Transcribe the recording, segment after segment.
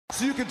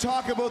So you can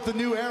talk about the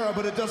new era,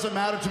 but it doesn't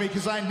matter to me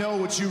because I know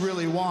what you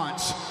really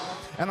want.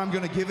 And I'm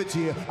gonna give it to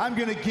you. I'm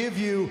gonna give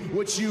you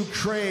what you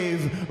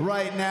crave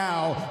right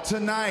now.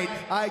 Tonight,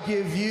 I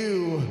give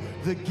you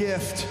the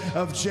gift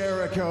of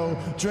Jericho.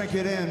 Drink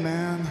it in,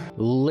 man.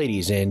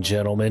 Ladies and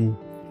gentlemen,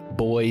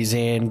 boys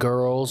and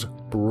girls,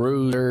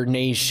 Bruiser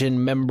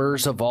Nation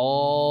members of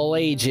all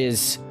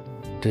ages,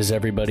 does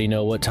everybody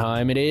know what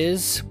time it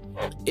is?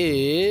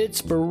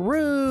 It's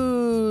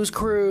Bruise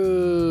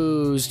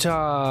Cruise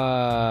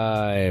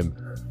time!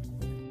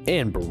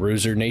 And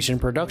Bruiser Nation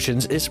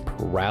Productions is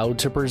proud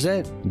to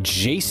present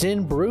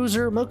Jason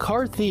Bruiser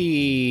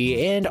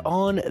McCarthy. And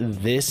on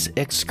this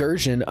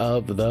excursion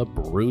of the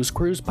Bruise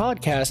Cruise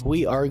podcast,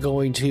 we are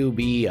going to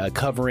be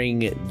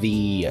covering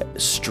the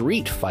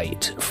street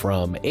fight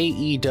from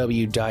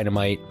AEW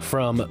Dynamite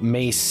from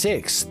May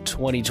 6th,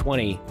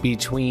 2020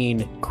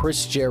 between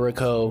Chris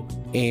Jericho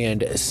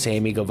and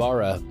Sammy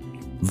Guevara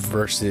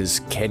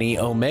versus Kenny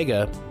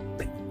Omega,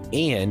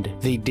 and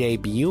the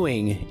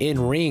in-ring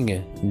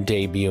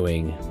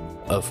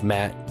debuting of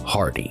Matt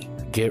Hardy.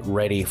 Get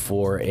ready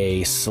for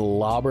a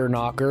slobber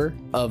knocker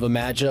of a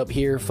matchup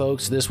here,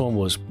 folks. This one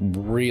was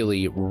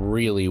really,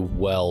 really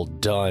well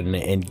done,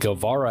 and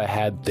Guevara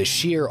had the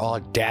sheer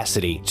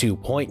audacity to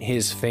point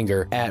his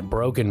finger at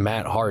Broken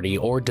Matt Hardy,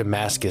 or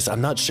Damascus.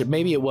 I'm not sure,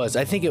 maybe it was.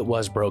 I think it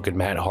was Broken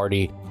Matt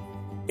Hardy.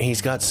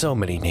 He's got so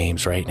many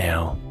names right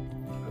now.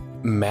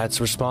 Matt's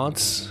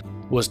response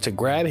was to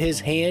grab his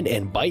hand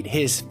and bite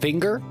his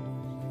finger.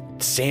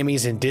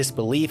 Sammy's in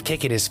disbelief,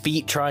 kicking his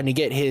feet, trying to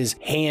get his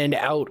hand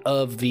out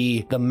of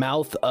the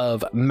mouth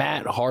of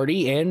Matt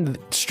Hardy, and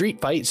street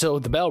fight, so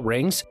the bell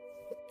rings.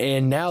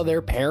 And now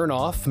they're pairing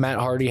off. Matt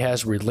Hardy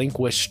has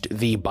relinquished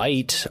the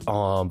bite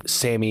on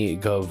Sammy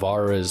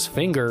Guevara's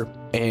finger,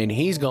 and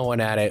he's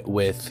going at it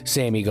with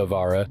Sammy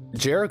Guevara.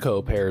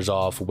 Jericho pairs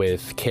off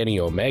with Kenny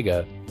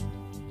Omega,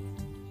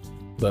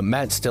 but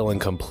Matt's still in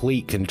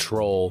complete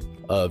control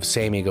of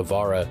Sammy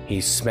Guevara.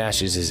 He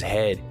smashes his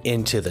head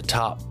into the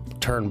top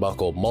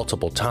turnbuckle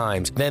multiple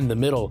times, then the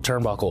middle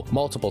turnbuckle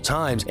multiple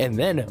times, and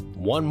then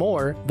one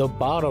more, the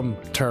bottom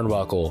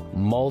turnbuckle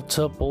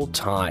multiple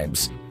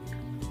times.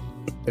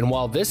 And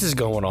while this is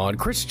going on,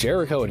 Chris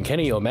Jericho and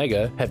Kenny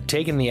Omega have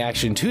taken the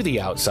action to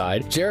the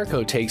outside.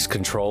 Jericho takes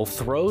control,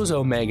 throws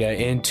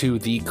Omega into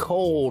the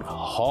cold,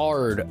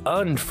 hard,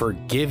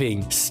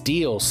 unforgiving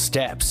steel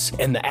steps.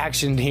 And the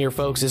action here,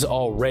 folks, is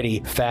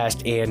already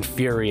fast and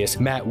furious.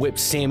 Matt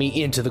whips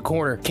Sammy into the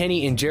corner.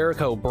 Kenny and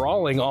Jericho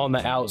brawling on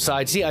the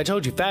outside. See, I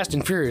told you, fast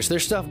and furious.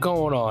 There's stuff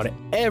going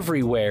on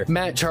everywhere.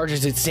 Matt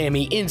charges at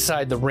Sammy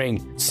inside the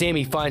ring.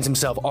 Sammy finds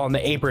himself on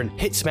the apron,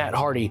 hits Matt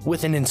Hardy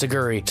with an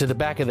enziguri to the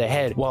back of the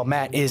head. While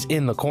Matt is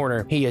in the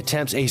corner, he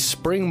attempts a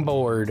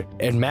springboard,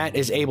 and Matt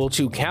is able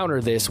to counter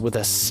this with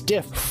a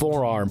stiff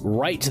forearm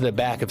right to the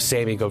back of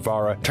Sammy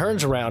Guevara,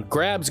 turns around,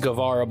 grabs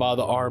Guevara by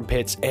the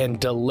armpits, and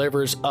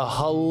delivers a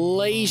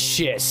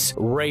hellacious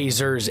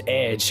Razor's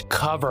Edge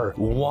cover.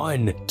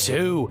 1,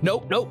 2.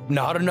 Nope,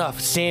 not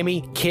enough.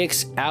 Sammy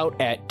kicks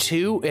out at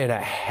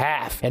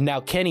 2.5. And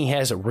now Kenny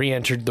has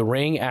re-entered the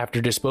ring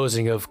after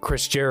disposing of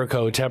Chris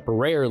Jericho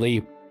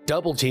temporarily,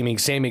 double teaming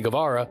Sammy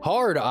Guevara.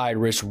 Hard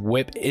Irish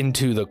whip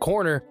into the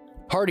corner.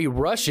 Hardy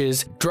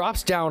rushes,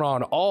 drops down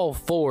on all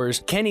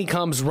fours. Kenny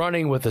comes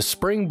running with a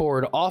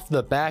springboard off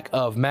the back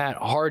of Matt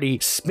Hardy,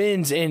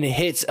 spins and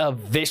hits a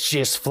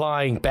vicious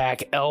flying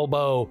back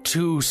elbow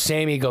to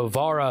Sammy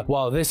Guevara.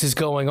 While this is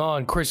going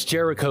on, Chris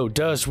Jericho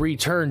does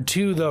return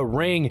to the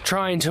ring,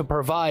 trying to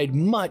provide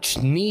much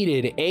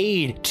needed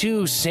aid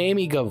to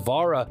Sammy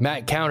Guevara.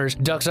 Matt counters,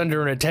 ducks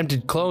under an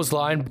attempted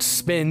clothesline,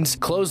 spins,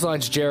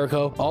 clotheslines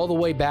Jericho all the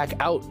way back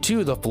out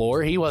to the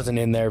floor. He wasn't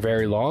in there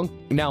very long.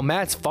 Now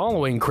Matt's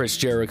following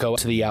Chris Jericho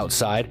to the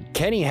outside.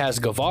 Kenny has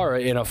Guevara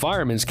in a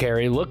fireman's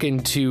carry, looking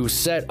to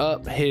set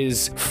up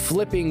his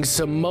flipping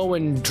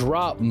Samoan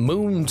drop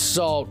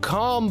moonsault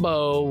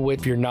combo.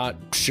 If you're not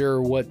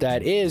sure what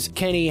that is,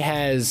 Kenny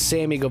has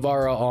Sammy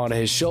Guevara on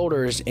his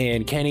shoulders,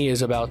 and Kenny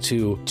is about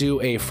to do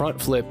a front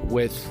flip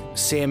with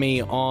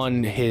Sammy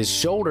on his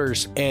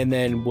shoulders, and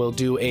then will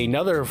do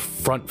another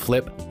front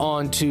flip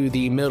onto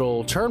the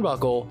middle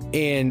turnbuckle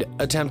and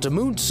attempt a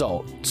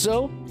moonsault.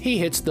 So he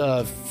hits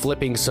the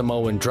flipping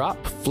Samoan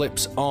drop,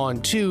 flips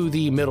onto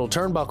the middle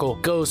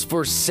turnbuckle, goes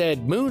for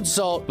said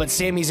moonsault, but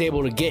Sammy's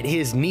able to get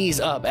his knees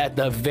up at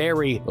the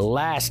very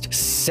last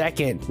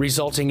second,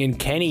 resulting in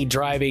Kenny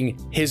driving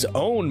his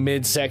own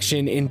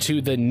midsection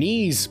into the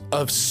knees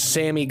of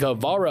Sammy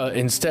Guevara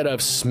instead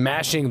of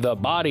smashing the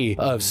body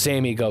of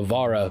Sammy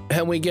Guevara.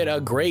 And we get a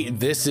great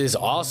 "This is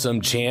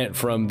awesome" chant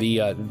from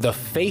the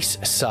face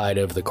side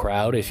of the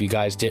crowd. If you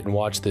guys didn't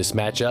watch this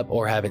matchup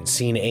or haven't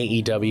seen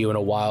AEW in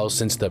a while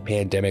since the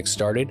pandemic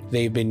started,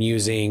 they've been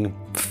using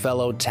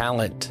fellow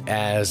talent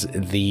as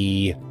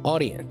the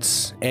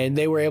audience, and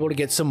they were able to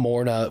get some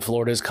more. Now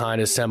Florida's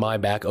kind of semi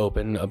back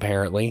open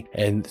apparently,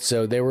 and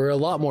so there were a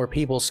lot more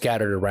people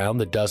scattered around,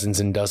 the dozens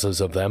and dozens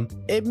of them.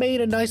 It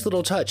made a nice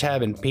little touch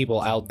having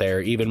people out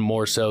there, even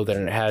more so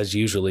than it has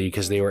usually,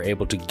 because they were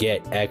able to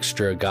get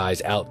extra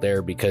guys out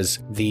there because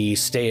the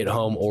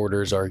stay-at-home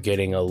orders are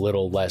getting a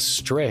little less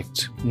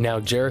strict. Now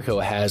Jericho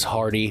has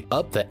Hardy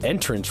up the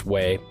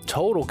entranceway,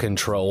 total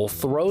control,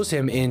 throws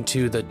him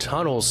into the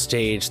tunnel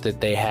stage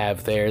that they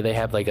have there. They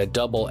have like a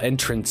double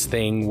entrance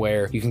thing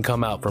where you can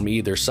come out from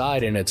either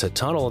side, and it's a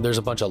tunnel, and there's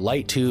a bunch of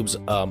light tubes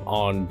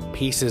on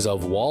pieces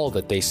of wall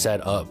that they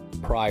set up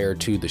prior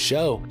to the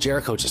show.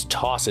 Jericho just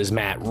tosses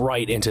Matt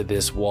right into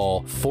this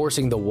wall,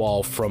 forcing the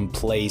wall from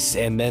place,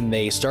 and then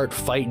they start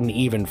fighting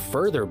even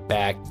further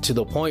back to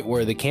the point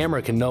where the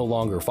camera can no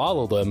longer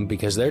follow them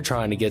because they're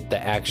trying to get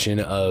the action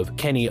of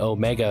Kenny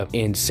Omega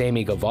and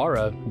Sammy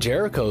Guevara.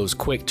 Jericho's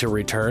quick to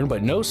return,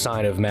 but no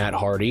sign of Matt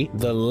Hardy.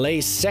 The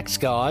Lay Sex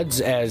Gods,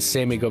 as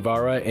Sammy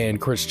Guevara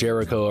and Chris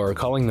Jericho are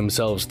calling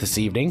themselves this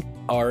evening,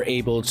 are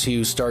able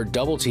to start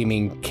double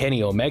teaming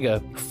Kenny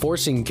Omega,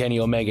 forcing Kenny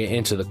Omega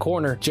into the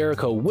corner.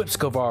 Jericho whips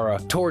Guevara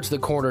towards the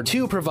corner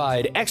to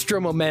provide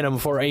extra momentum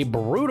for a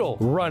brutal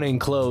running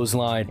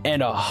clothesline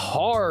and a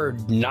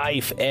hard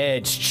knife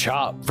edge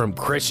chop from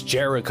Chris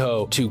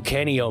Jericho to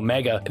Kenny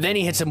Omega. Then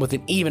he hits him with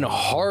an even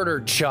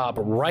harder chop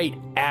right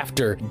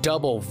after,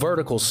 double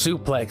vertical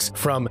suplex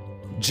from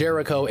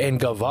Jericho and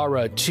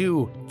Guevara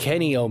to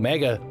Kenny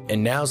Omega.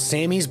 And now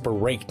Sammy's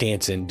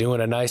breakdancing, doing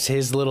a nice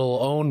his little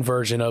own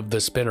version of the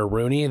Spinner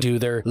Rooney, do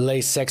their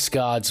Les Sex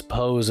Gods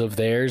pose of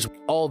theirs.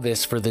 All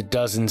this for the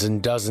dozens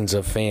and dozens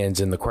of fans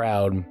in the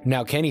crowd.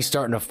 Now Kenny's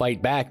starting to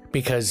fight back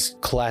because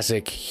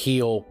classic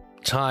heel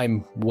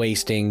time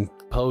wasting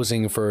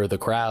posing for the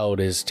crowd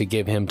is to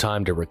give him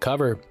time to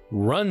recover,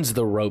 runs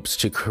the ropes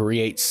to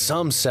create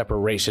some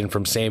separation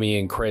from Sammy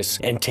and Chris,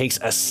 and takes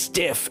a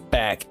stiff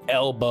back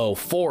elbow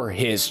for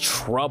his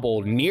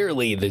trouble,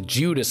 nearly the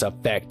Judas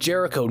effect.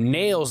 Jericho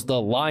nails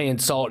the lion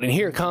salt, and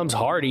here comes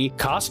Hardy.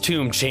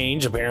 Costume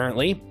change,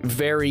 apparently.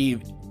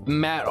 Very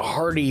Matt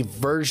Hardy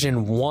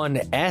version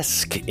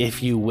 1-esque,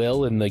 if you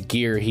will, in the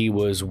gear he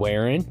was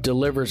wearing.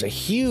 Delivers a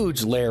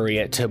huge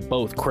lariat to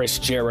both Chris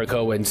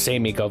Jericho and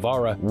Sammy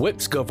Guevara,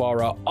 whips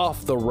Guevara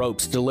off the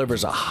ropes,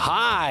 delivers a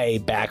high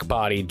back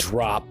body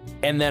drop,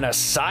 and then a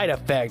side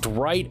effect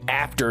right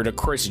after to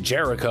Chris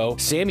Jericho.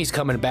 Sammy's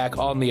coming back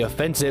on the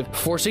offensive,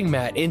 forcing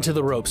Matt into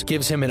the ropes,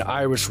 gives him an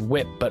Irish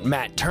whip, but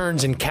Matt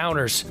turns and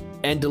counters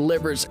and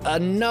delivers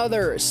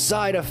another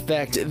side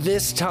effect,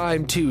 this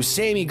time to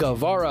Sammy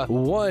Guevara.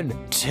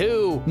 1,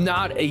 2,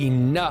 not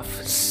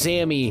enough.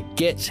 Sammy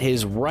gets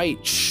his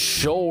right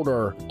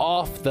shoulder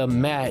off the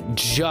mat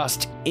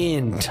just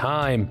in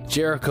time.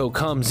 Jericho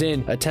comes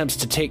in, attempts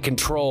to take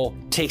control,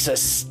 takes a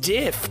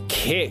stiff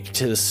kick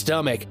to the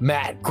stomach.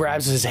 Matt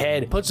grabs his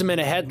head, puts him in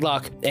a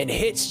headlock, and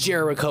hits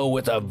Jericho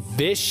with a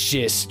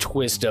vicious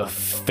twist of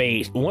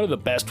fate. One of the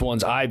best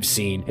ones I've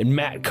seen. And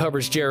Matt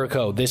covers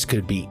Jericho. This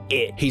could be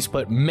it. He's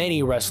put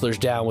many wrestlers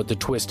down with the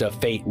twist of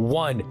fate.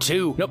 1,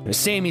 2. Nope.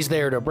 Sammy's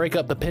there to break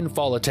up the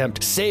pinfall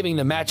attempt, saving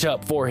the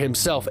matchup for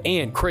himself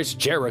and Chris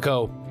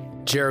Jericho.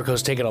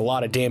 Jericho's taking a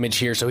lot of damage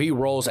here, so he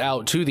rolls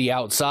out to the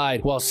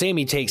outside while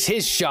Sammy takes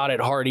his shot at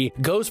Hardy,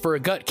 goes for a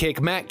gut kick.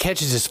 Matt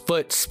catches his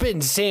foot,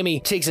 spins Sammy,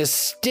 takes a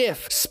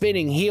stiff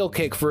spinning heel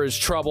kick for his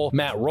trouble.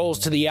 Matt rolls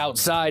to the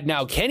outside.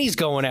 Now Kenny's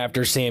going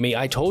after Sammy.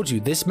 I told you,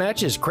 this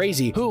match is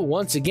crazy. Who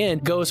once again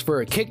goes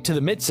for a kick to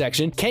the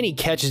midsection. Kenny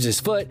catches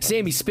his foot.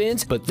 Sammy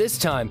spins, but this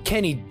time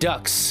Kenny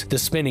ducks the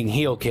spinning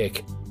heel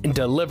kick and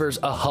delivers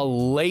a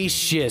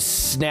hellacious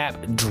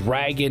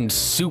snapdragon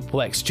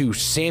suplex to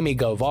Sammy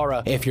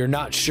Guevara. If you're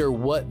not sure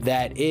what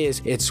that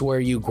is, it's where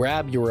you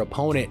grab your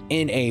opponent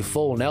in a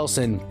full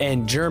Nelson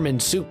and German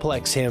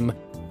suplex him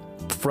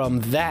from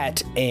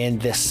that,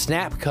 and the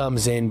snap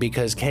comes in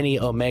because Kenny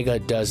Omega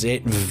does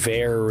it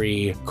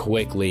very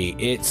quickly.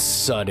 It's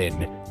sudden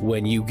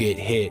when you get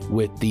hit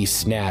with the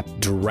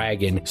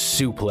snapdragon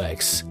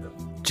suplex.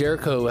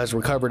 Jericho has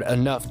recovered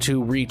enough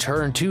to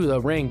return to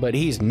the ring, but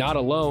he's not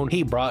alone.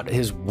 He brought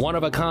his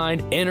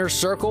one-of-a-kind inner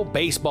circle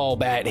baseball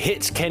bat,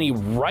 hits Kenny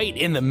right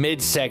in the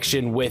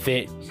midsection with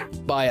it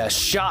by a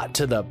shot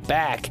to the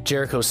back.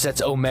 Jericho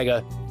sets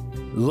Omega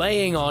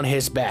laying on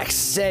his back,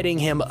 setting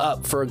him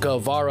up for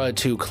Guevara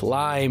to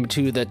climb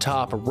to the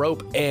top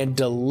rope and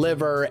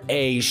deliver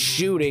a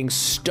shooting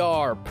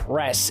star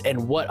press.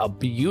 And what a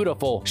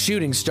beautiful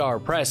shooting star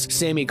press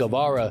Sammy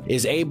Guevara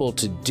is able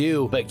to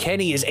do, but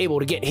Kenny is able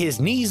to get his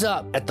knees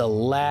up at the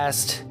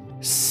last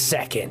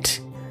second.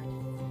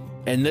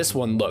 And this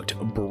one looked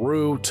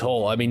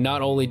brutal. I mean,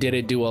 not only did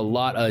it do a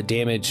lot of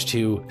damage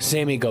to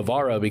Sammy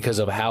Guevara because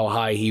of how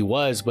high he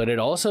was, but it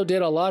also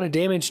did a lot of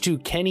damage to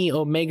Kenny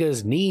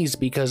Omega's knees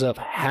because of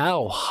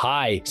how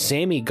high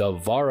Sammy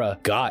Guevara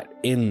got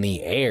in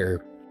the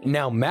air.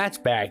 Now Matt's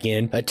back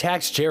in,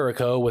 attacks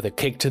Jericho with a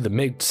kick to the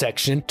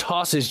midsection,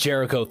 tosses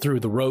Jericho through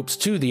the ropes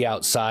to the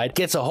outside,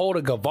 gets a hold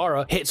of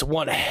Guevara, hits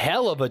one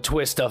hell of a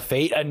twist of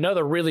fate.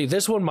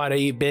 This one might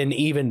have been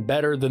even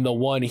better than the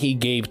one he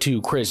gave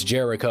to Chris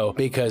Jericho,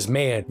 because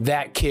man,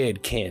 that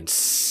kid can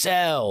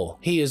sell.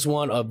 He is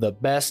one of the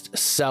best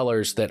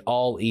sellers that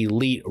All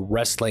Elite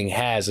Wrestling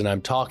has, and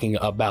I'm talking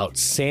about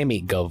Sammy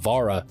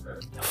Guevara.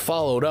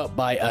 Followed up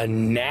by a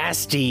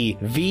nasty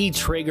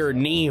V-trigger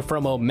knee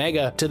from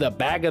Omega to the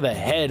back of the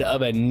head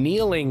of a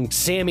kneeling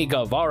Sammy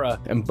Guevara,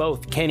 and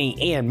both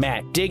Kenny and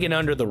Matt digging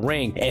under the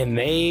ring, and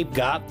they've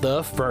got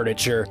the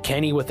furniture.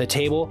 Kenny with a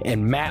table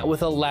and Matt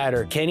with a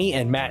ladder. Kenny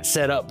and Matt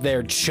set up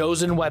their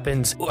chosen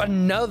weapons.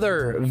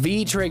 Another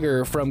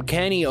V-trigger from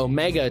Kenny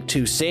Omega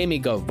to Sammy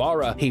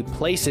Guevara. He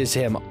places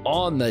him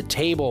on the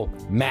table.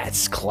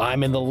 Matt's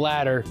climbing the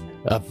ladder.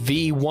 A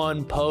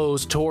V1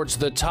 pose towards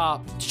the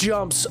top,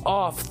 jumps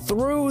off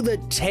through the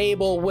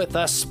table with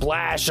a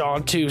splash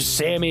onto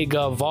Sammy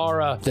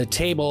Guevara. The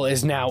table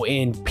is now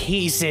in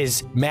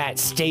pieces. Matt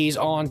stays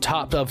on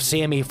top of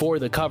Sammy for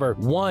the cover.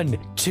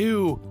 1,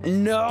 2,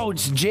 no,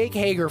 it's Jake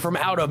Hager from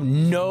out of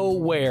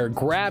nowhere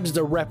grabs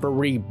the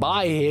referee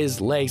by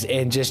his legs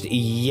and just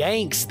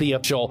yanks the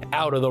official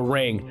out of the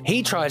ring.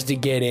 He tries to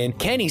get in.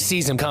 Kenny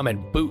sees him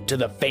coming, boot to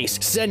the face,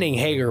 sending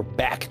Hager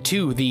back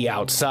to the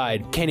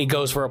outside. Kenny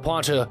goes for a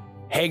plancha.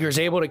 Hager's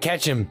able to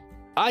catch him.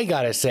 I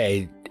gotta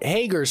say,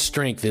 Hager's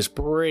strength is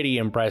pretty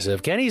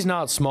impressive. Kenny's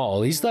not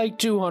small. He's like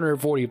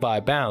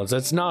 245 pounds.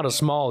 That's not a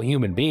small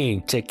human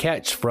being to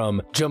catch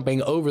from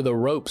jumping over the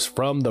ropes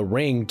from the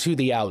ring to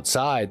the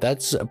outside.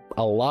 That's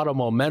a lot of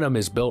momentum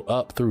is built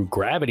up through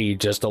gravity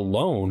just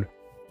alone.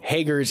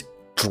 Hager's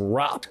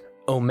dropped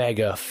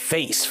Omega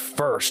face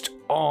first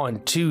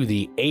onto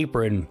the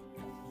apron.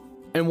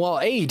 And while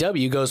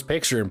AEW goes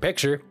picture in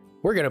picture,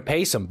 we're going to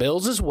pay some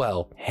bills as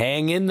well.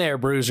 Hang in there,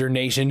 Bruiser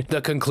Nation.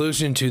 The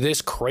conclusion to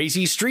this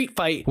crazy street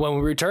fight when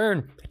we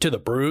return to the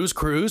Bruise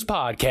Cruise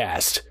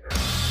podcast.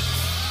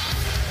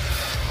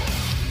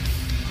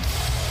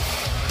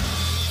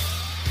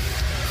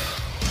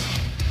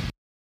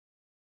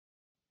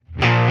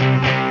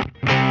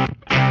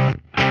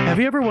 Have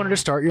you ever wanted to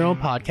start your own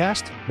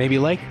podcast? Maybe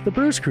like the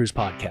Bruise Cruise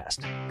podcast?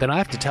 Then I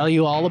have to tell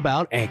you all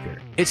about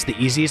Anchor. It's the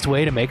easiest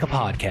way to make a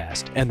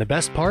podcast. And the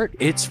best part,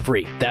 it's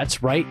free.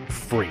 That's right,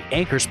 free.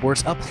 Anchor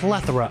sports a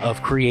plethora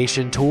of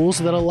creation tools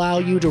that allow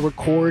you to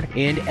record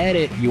and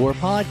edit your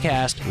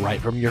podcast right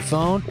from your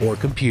phone or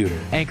computer.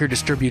 Anchor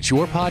distributes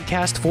your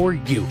podcast for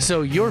you,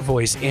 so your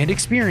voice and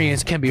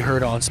experience can be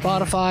heard on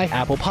Spotify,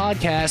 Apple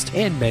Podcast,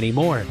 and many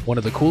more. One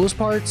of the coolest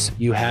parts,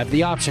 you have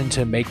the option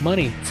to make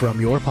money from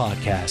your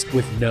podcast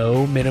with no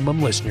minimum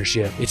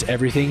listenership. It's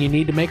everything you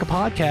need to make a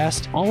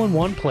podcast, all in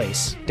one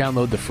place.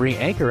 Download the free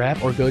Anchor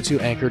app or go to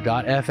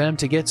anchor.fm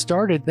to get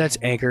started. That's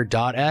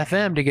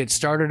anchor.fm to get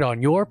started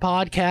on your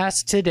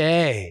podcast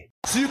today.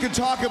 So you can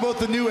talk about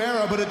the new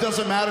era, but it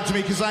doesn't matter to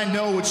me because I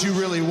know what you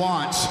really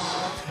want.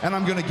 And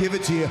I'm going to give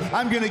it to you.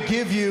 I'm going to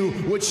give you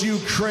what you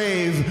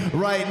crave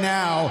right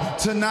now.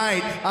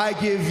 Tonight, I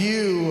give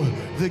you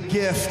the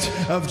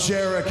gift of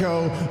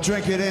Jericho.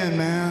 Drink it in,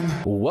 man.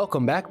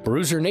 Welcome back,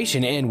 Bruiser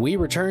Nation, and we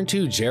return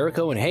to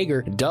Jericho and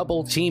Hager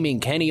double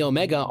teaming Kenny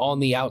Omega on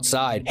the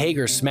outside.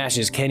 Hager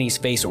smashes Kenny's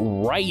face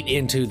right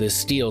into the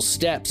steel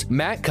steps.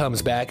 Matt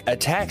comes back,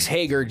 attacks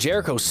Hager.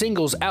 Jericho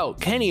singles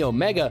out Kenny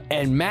Omega,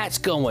 and Matt's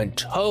going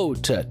toe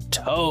to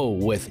toe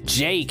with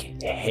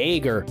Jake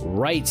Hager,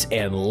 rights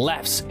and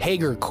lefts.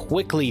 Hager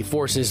quickly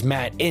forces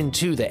Matt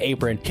into the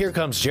apron. Here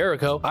comes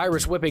Jericho,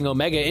 Irish whipping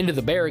Omega into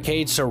the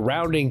barricade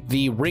surrounding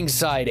the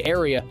ringside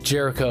area.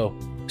 Jericho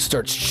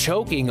starts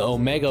choking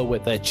Omega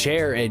with a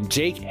chair, and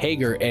Jake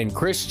Hager and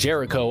Chris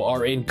Jericho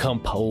are in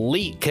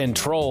complete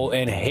control,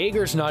 and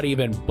Hager's not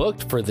even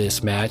booked for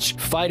this match,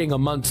 fighting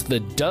amongst the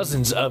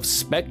dozens of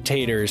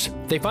spectators.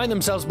 They find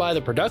themselves by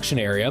the production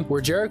area,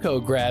 where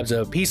Jericho grabs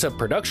a piece of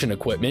production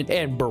equipment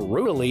and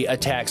brutally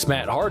attacks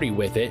Matt Hardy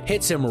with it,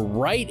 hits him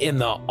right in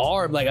the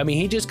arm.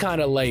 He just kind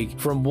of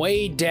from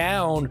way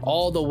down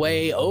all the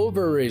way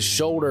over his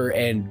shoulder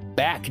and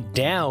back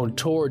down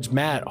towards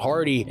Matt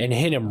Hardy and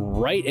hit him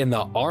right in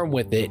the arm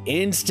with it.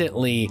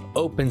 Instantly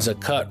opens a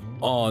cut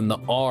on the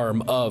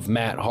arm of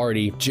Matt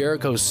Hardy.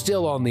 Jericho,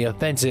 still on the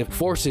offensive,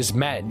 forces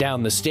Matt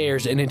down the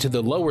stairs and into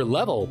the lower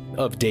level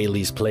of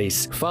Daly's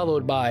Place,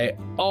 followed by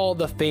all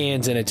the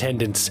fans in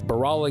attendance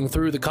brawling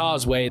through the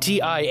causeway.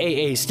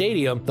 TIAA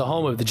Stadium, the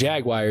home of the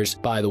Jaguars,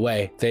 by the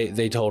way,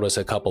 they told us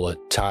a couple of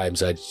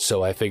times,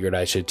 so I figured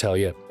I should tell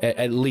you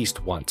at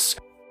least once.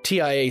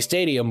 TIA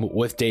Stadium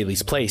with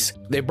Daly's Place.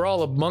 They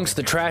brawl amongst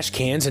the trash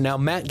cans, and now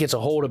Matt gets a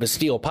hold of a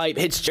steel pipe,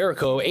 hits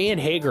Jericho and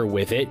Hager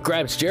with it,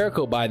 grabs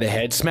Jericho by the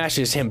head,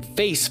 smashes him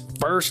face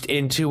first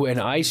into an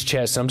ice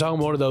chest. I'm talking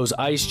about one of those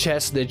ice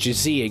chests that you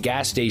see at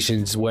gas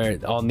stations, where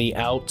on the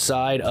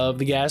outside of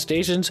the gas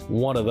stations,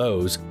 one of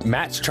those.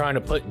 Matt's trying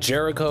to put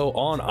Jericho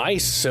on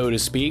ice, so to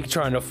speak,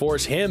 trying to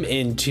force him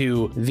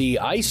into the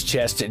ice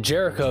chest.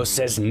 Jericho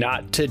says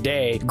not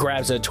today,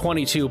 grabs a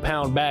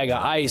 22-pound bag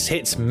of ice,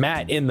 hits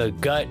Matt in the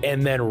gut,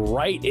 and then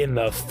right in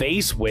the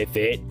face with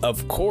it.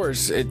 Of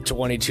course, a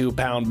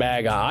 22-pound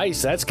bag of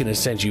ice, that's going to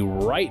send you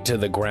right to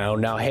the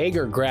ground. Now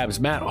Hager grabs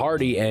Matt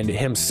Hardy, and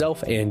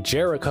himself and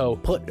Jericho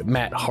put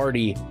Matt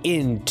Hardy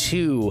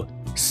into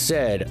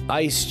said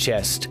ice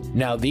chest.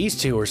 Now these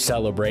two are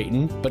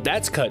celebrating, but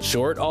that's cut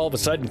short. All of a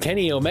sudden,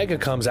 Kenny Omega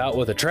comes out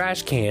with a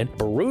trash can,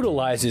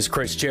 brutalizes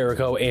Chris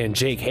Jericho and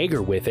Jake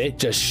Hager with it,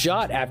 just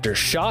shot after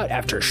shot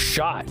after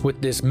shot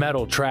with this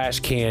metal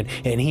trash can,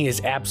 and he is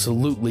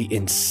absolutely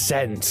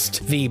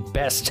incensed. The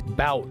best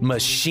bout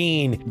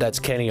machine, that's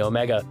Kenny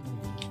Omega,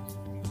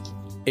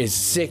 is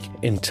sick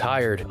and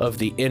tired of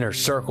the inner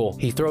circle.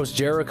 He throws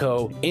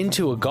Jericho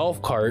into a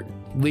golf cart,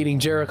 leading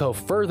Jericho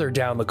further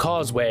down the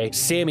causeway.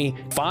 Sammy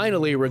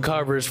finally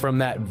recovers from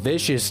that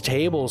vicious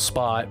table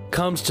spot,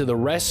 comes to the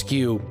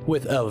rescue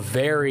with a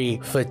very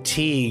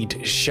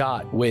fatigued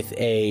shot with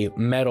a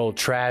metal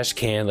trash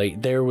can.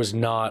 Like, there was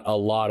not a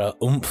lot of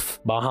oomph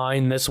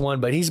behind this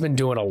one, but he's been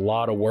doing a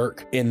lot of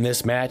work in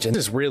this match, and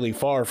this is really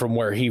far from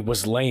where he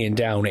was laying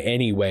down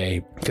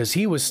anyway, because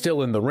he was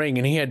still in the ring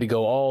and he had to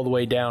go all the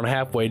way down,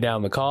 halfway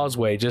down the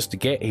causeway just to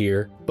get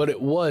here, but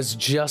it was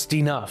just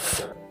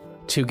enough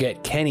to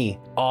get Kenny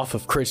off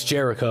of Chris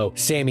Jericho.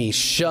 Sammy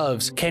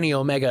shoves Kenny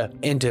Omega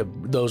into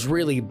those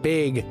really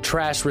big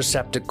trash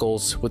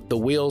receptacles with the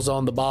wheels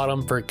on the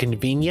bottom for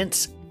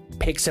convenience,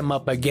 picks him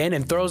up again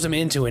and throws him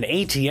into an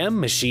ATM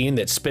machine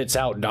that spits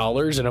out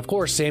dollars. And of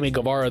course, Sammy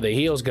Guevara, the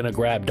heel, is gonna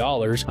grab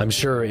dollars. I'm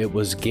sure it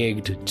was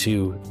gigged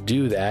to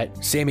do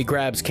that. Sammy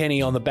grabs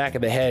Kenny on the back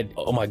of the head.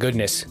 Oh my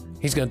goodness.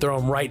 He's gonna throw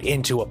him right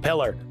into a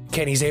pillar.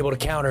 Kenny's able to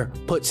counter,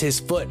 puts his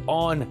foot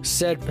on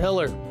said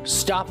pillar,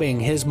 stopping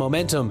his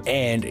momentum,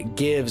 and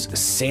gives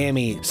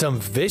Sammy some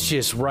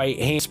vicious right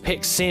hands,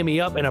 picks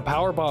Sammy up in a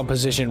powerbomb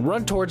position,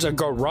 run towards a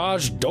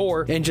garage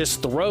door, and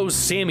just throws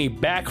Sammy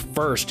back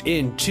first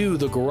into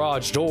the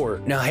garage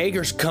door. Now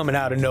Hager's coming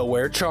out of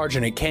nowhere,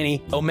 charging at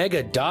Kenny.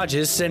 Omega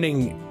dodges,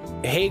 sending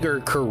Hager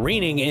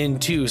careening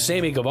into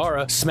Sammy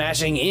Guevara,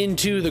 smashing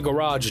into the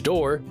garage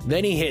door.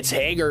 Then he hits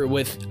Hager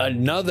with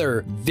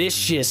another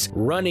vicious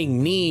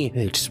running knee.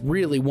 It's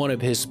really one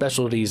of his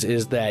specialties,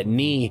 is that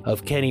knee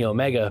of Kenny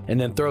Omega, and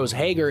then throws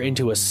Hager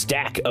into a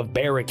stack of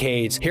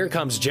barricades. Here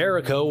comes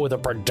Jericho with a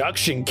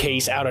production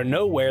case out of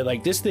nowhere.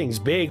 Like, this thing's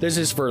big. This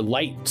is for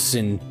lights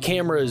and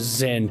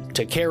cameras and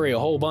to carry a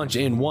whole bunch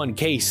in one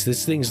case.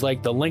 This thing's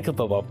like the length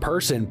of a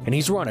person, and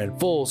he's running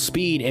full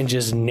speed and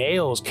just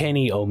nails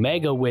Kenny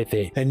Omega with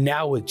it. And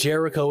now with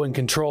Jericho in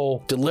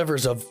control,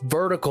 delivers a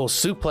vertical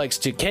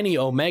suplex to Kenny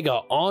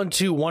Omega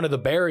onto one of the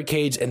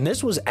barricades. And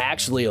this was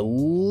actually a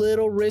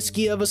little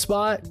risky of a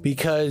spot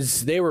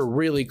because they were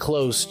really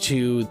close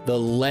to the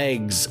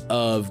legs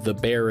of the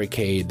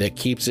barricade that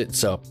keeps it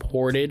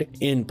supported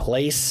in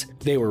place.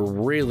 They were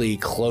really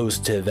close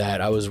to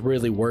that. I was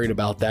really worried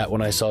about that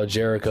when I saw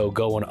Jericho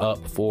going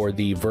up for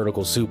the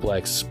vertical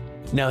suplex.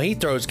 Now he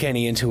throws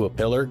Kenny into a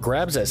pillar,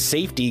 grabs a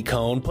safety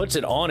cone, puts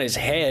it on his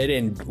head,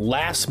 and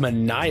laughs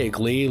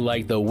maniacally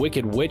like the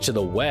Wicked Witch of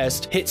the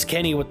West. Hits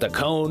Kenny with the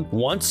cone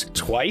once,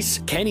 twice.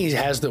 Kenny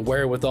has the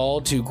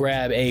wherewithal to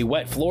grab a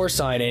wet floor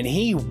sign, and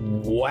he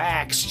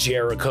whacks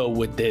Jericho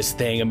with this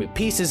thing. I mean,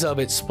 pieces of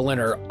it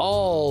splinter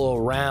all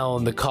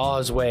around the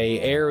causeway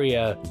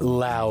area.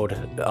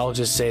 Loud. I'll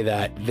just say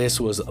that. This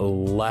was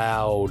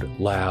loud.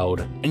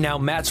 And now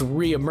Matt's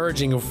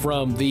re-emerging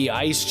from the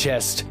ice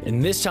chest,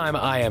 and this time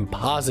I am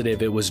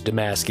positive it was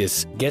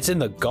Damascus. Gets in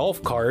the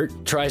golf cart,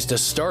 tries to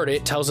start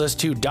it, tells us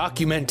to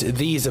document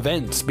these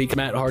events because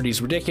Matt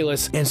Hardy's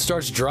ridiculous, and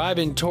starts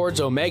driving towards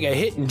Omega,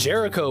 hitting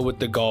Jericho with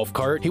the golf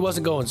cart. He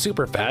wasn't going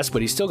super fast,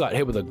 but he still got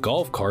hit with a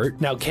golf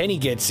cart. Now Kenny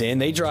gets in,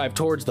 they drive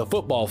towards the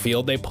football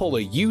field, they pull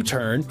a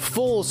U-turn,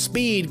 full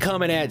speed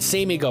coming at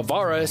Sammy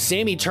Guevara.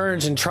 Sammy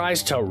turns and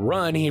tries to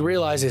run. He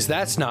realizes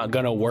that's not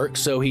gonna work,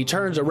 so he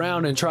turns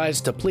around and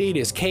tries to plead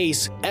his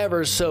case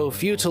ever so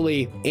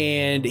futilely,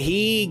 and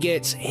he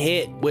gets hit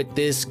with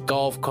this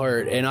golf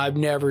cart. And I've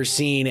never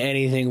seen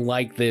anything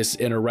like this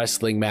in a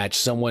wrestling match.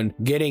 Someone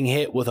getting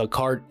hit with a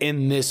cart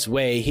in this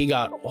way. He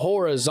got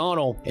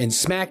horizontal and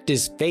smacked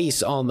his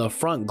face on the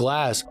front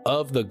glass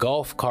of the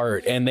golf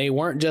cart, and they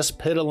weren't just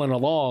piddling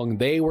along,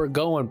 they were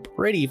going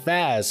pretty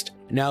fast.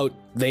 Now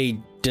they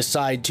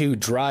decide to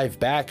drive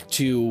back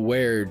to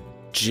where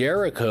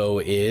Jericho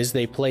is.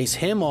 They place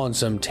him on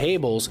some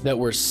tables that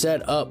were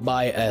set up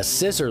by a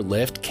scissor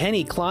lift.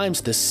 Kenny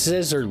climbs the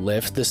scissor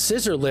lift. The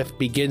scissor lift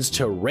begins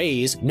to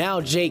raise.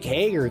 Now Jake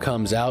Hager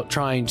comes out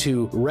trying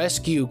to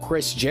rescue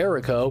Chris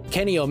Jericho.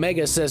 Kenny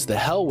Omega says the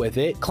hell with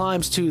it,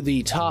 climbs to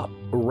the top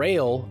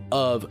rail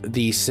of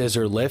the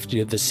scissor lift,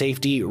 the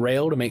safety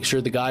rail, to make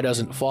sure the guy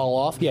doesn't fall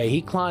off. Yeah,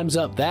 he climbs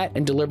up that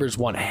and delivers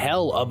one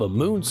hell of a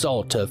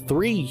moonsault to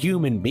 3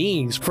 human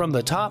beings from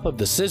the top of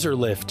the scissor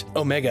lift.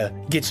 Omega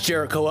gets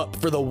Jericho up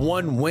for the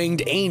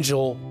one-winged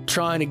angel,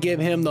 trying to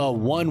give him the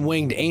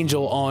one-winged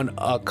angel on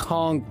a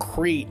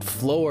concrete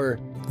floor.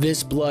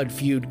 This blood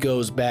feud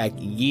goes back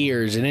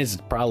years and it's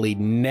probably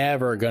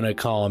never gonna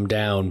calm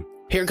down.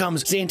 Here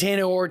comes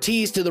Santana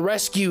Ortiz to the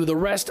rescue, the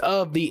rest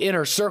of the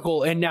inner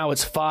circle, and now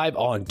it's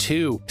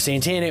 5-on-2.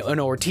 Santana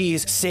and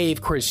Ortiz save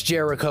Chris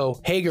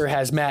Jericho. Hager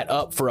has Matt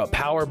up for a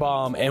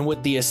powerbomb, and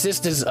with the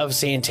assistance of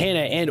Santana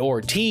and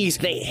Ortiz,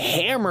 they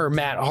hammer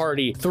Matt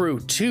Hardy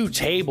through 2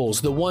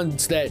 tables, the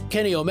ones that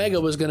Kenny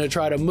Omega was going to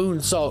try to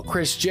moonsault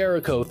Chris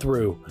Jericho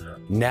through.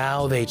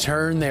 Now they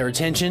turn their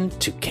attention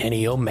to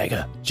Kenny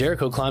Omega.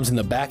 Jericho climbs in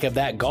the back of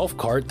that golf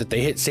cart that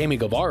they hit Sammy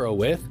Guevara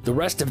with. The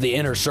rest of the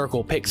inner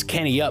circle picks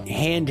Kenny up,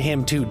 hand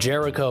him to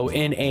Jericho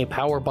in a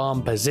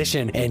powerbomb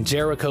position, and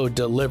Jericho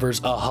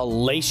delivers a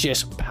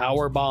hellacious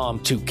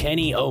powerbomb to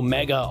Kenny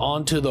Omega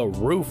onto the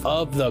roof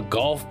of the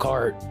golf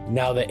cart.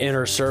 Now the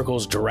inner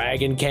circle's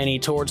dragging Kenny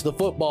towards the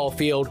football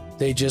field.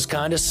 They just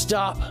kind of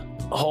stop,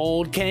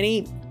 hold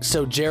Kenny,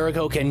 so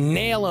Jericho can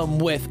nail him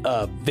with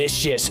a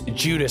vicious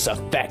Judas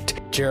effect.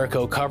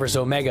 Jericho covers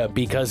Omega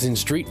because in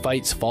street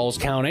fights, falls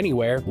count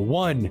anywhere.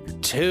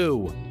 1,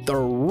 2,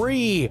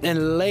 3,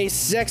 and Les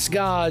Sex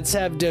Gods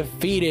have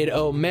defeated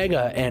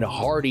Omega and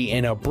Hardy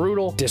in a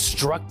brutal,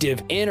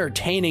 destructive,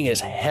 entertaining as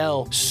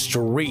hell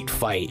street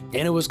fight.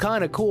 And it was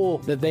kind of cool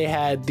that they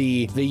had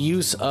the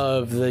use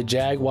of the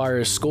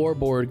Jaguars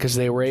scoreboard because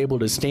they were able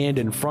to stand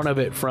in front of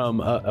it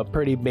from a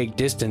pretty big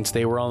distance.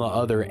 They were on the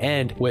other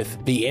end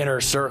with the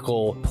inner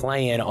circle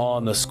playing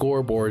on the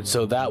scoreboard,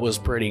 so that was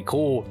pretty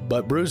cool.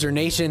 But Bruiser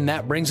Nation,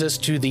 that brings us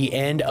to the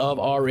end of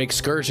our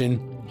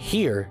excursion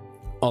here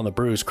on the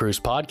Bruise Cruise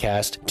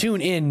podcast.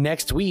 Tune in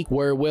next week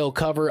where we'll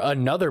cover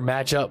another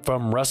matchup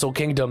from Wrestle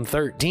Kingdom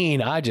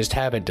 13. I just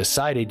haven't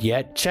decided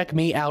yet. Check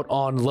me out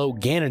on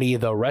Loganity,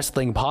 the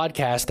wrestling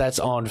podcast that's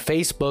on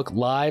Facebook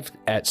Live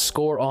at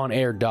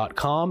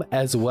scoreonair.com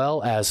as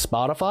well as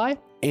Spotify.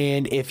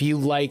 And if you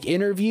like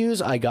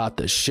interviews, I got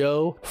the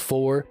show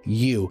for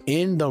you,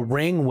 In the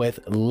Ring with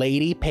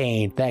Lady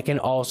Payne, that can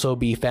also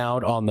be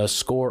found on the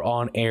Score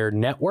On Air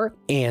network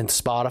and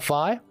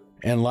Spotify.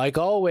 And like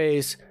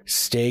always,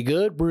 stay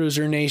good,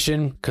 Bruiser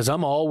Nation, because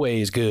I'm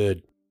always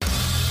good.